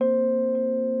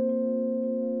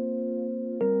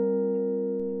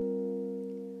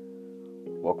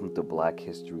Welcome to Black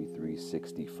History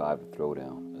 365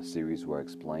 Throwdown, a series where I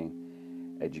explain,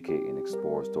 educate, and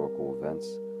explore historical events,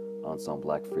 unsung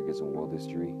black figures in world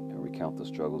history, and recount the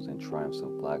struggles and triumphs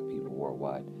of black people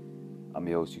worldwide. I'm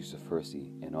your host, Yusuf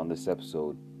Fursi, and on this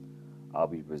episode, I'll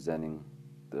be presenting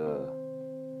the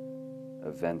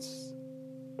events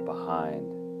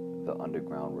behind the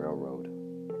Underground Railroad.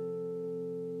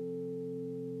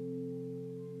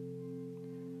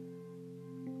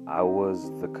 I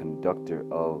was the conductor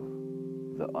of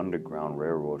the Underground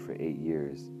Railroad for 8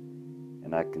 years,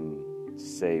 and I can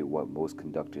say what most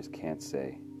conductors can't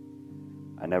say.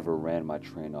 I never ran my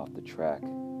train off the track,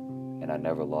 and I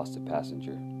never lost a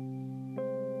passenger.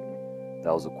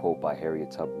 That was a quote by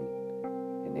Harriet Tubman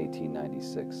in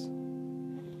 1896.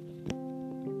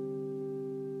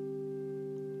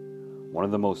 One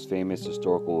of the most famous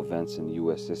historical events in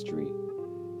U.S. history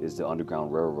is the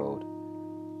Underground Railroad,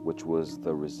 which was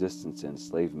the resistance to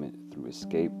enslavement through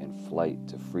escape and flight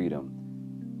to freedom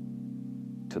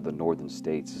to the northern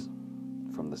states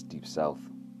from the deep south.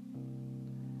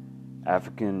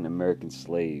 African American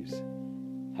slaves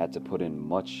had to put in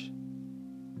much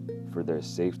for their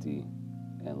safety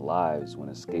and lives when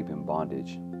escaping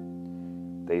bondage.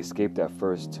 They escaped at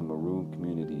first to maroon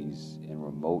communities in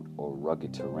remote or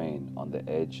rugged terrain on the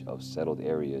edge of settled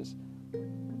areas,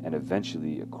 and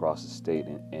eventually across the state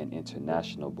and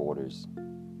international borders.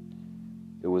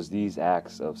 It was these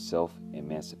acts of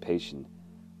self-emancipation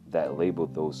that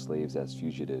labeled those slaves as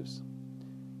fugitives,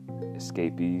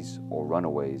 escapees, or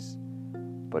runaways,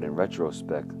 but in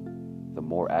retrospect, the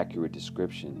more accurate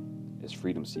description is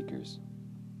freedom seekers.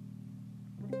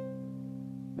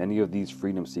 Many of these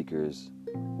freedom seekers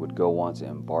would go on to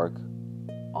embark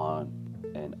on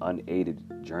an unaided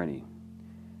journey,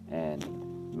 and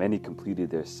many completed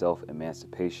their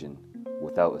self-emancipation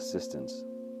without assistance.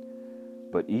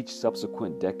 But each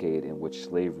subsequent decade in which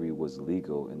slavery was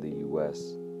legal in the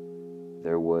U.S.,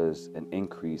 there was an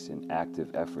increase in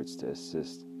active efforts to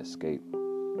assist escape.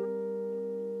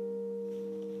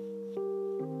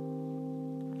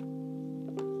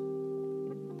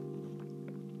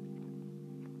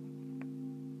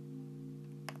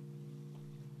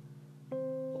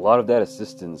 A lot of that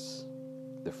assistance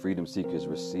the freedom seekers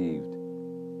received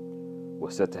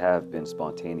was said to have been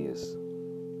spontaneous.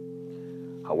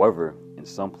 However, in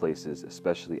some places,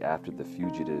 especially after the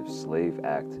Fugitive Slave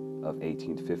Act of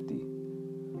 1850,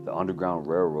 the Underground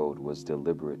Railroad was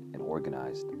deliberate and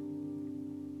organized.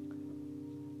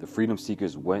 The freedom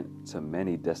seekers went to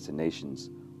many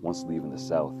destinations once leaving the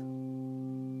South.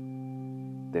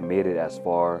 They made it as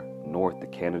far north to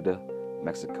Canada,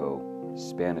 Mexico,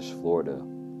 Spanish Florida,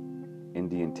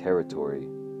 Indian Territory,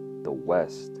 the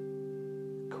West,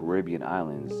 Caribbean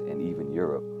islands, and even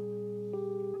Europe.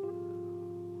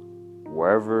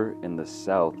 Wherever in the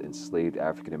South enslaved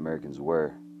African Americans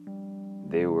were,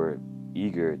 they were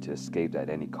eager to escape at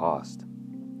any cost.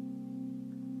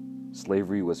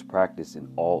 Slavery was practiced in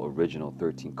all original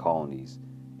 13 colonies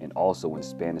and also in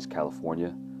Spanish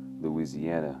California,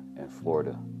 Louisiana, and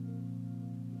Florida.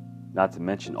 Not to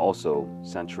mention also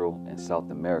Central and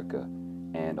South America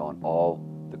and on all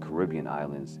the Caribbean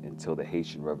islands until the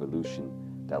Haitian Revolution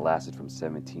that lasted from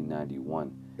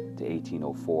 1791 to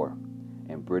 1804,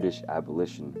 and British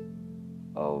abolition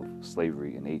of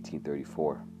slavery in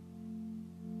 1834.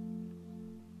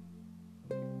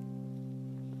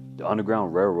 The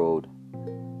Underground Railroad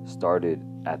started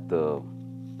at the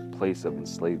place of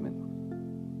enslavement.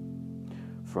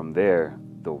 From there,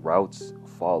 the routes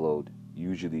followed,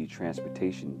 usually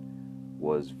transportation,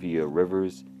 was via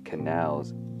rivers,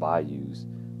 canals, bayous,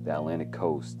 the Atlantic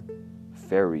coast,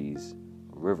 ferries,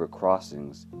 river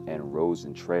crossings, and roads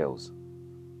and trails.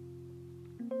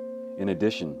 In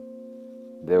addition,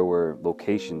 there were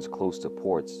locations close to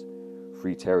ports,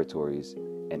 free territories,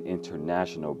 and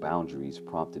international boundaries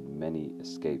prompted many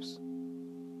escapes.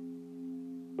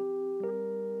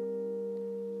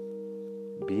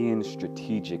 Being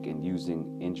strategic and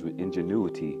using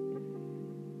ingenuity,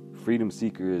 freedom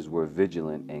seekers were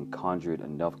vigilant and conjured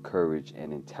enough courage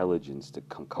and intelligence to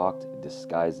concoct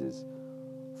disguises,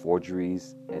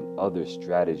 forgeries, and other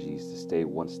strategies to stay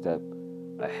one step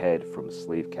ahead from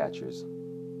slave catchers.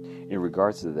 In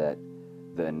regards to that,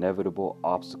 the inevitable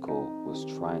obstacle was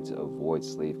trying to avoid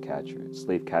slave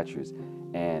catchers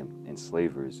and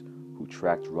enslavers who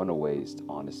tracked runaways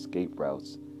on escape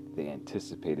routes they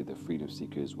anticipated the freedom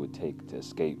seekers would take to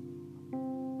escape.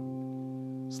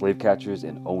 Slave catchers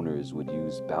and owners would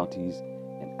use bounties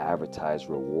and advertise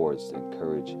rewards to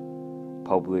encourage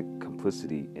public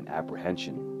complicity in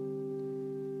apprehension.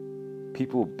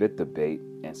 People bit the bait,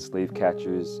 and slave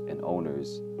catchers and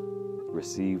owners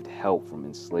received help from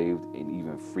enslaved and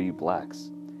even free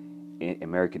blacks,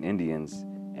 American Indians,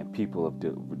 and people of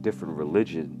different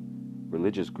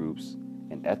religious groups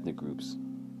and ethnic groups.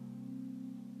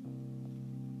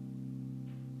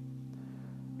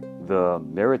 The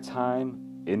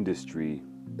maritime industry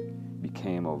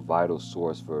became a vital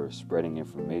source for spreading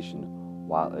information,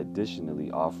 while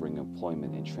additionally offering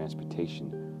employment and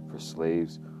transportation for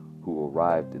slaves who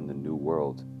arrived in the New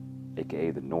World,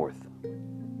 aka the North.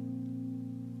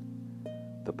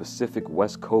 The Pacific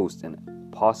West Coast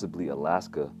and possibly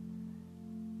Alaska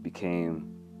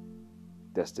became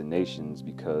destinations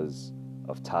because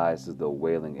of ties to the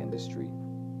whaling industry.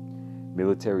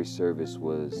 Military service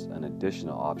was an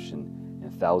additional option,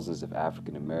 and thousands of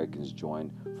African Americans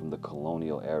joined from the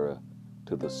colonial era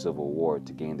to the Civil War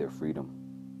to gain their freedom.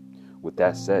 With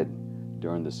that said,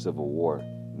 during the Civil War,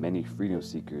 many freedom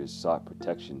seekers sought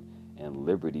protection and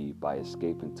liberty by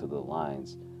escaping to the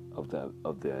lines of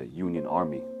the Union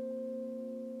Army.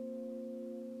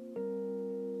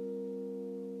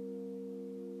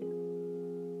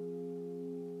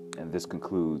 And this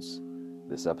concludes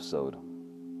this episode.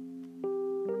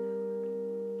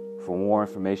 For more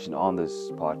information on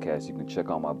this podcast, you can check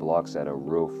out my blog site at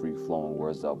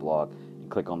realfreeflowingwords.blog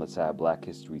and click on the tab Black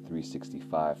History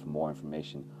 365 for more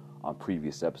information on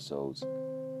previous episodes.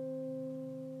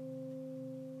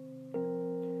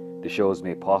 The show is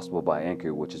made possible by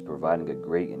Anchor, which is providing a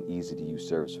great and easy-to-use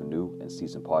service for new and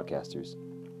seasoned podcasters.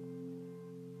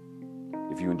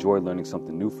 If you enjoyed learning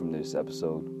something new from this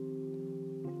episode,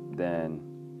 then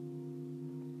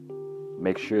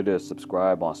make sure to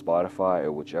subscribe on Spotify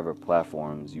or whichever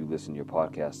platforms you listen to your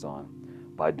podcasts on.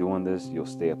 By doing this, you'll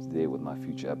stay up to date with my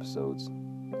future episodes.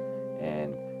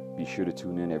 And be sure to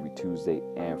tune in every Tuesday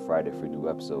and Friday for new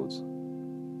episodes.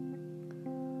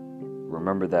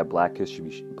 Remember that Black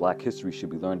history should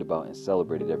be learned about and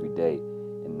celebrated every day,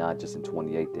 and not just in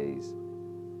 28 days.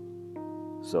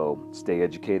 So stay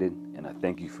educated, and I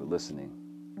thank you for listening.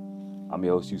 I'm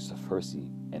your host, Yusuf Hersey,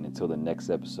 and until the next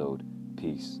episode,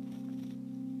 peace.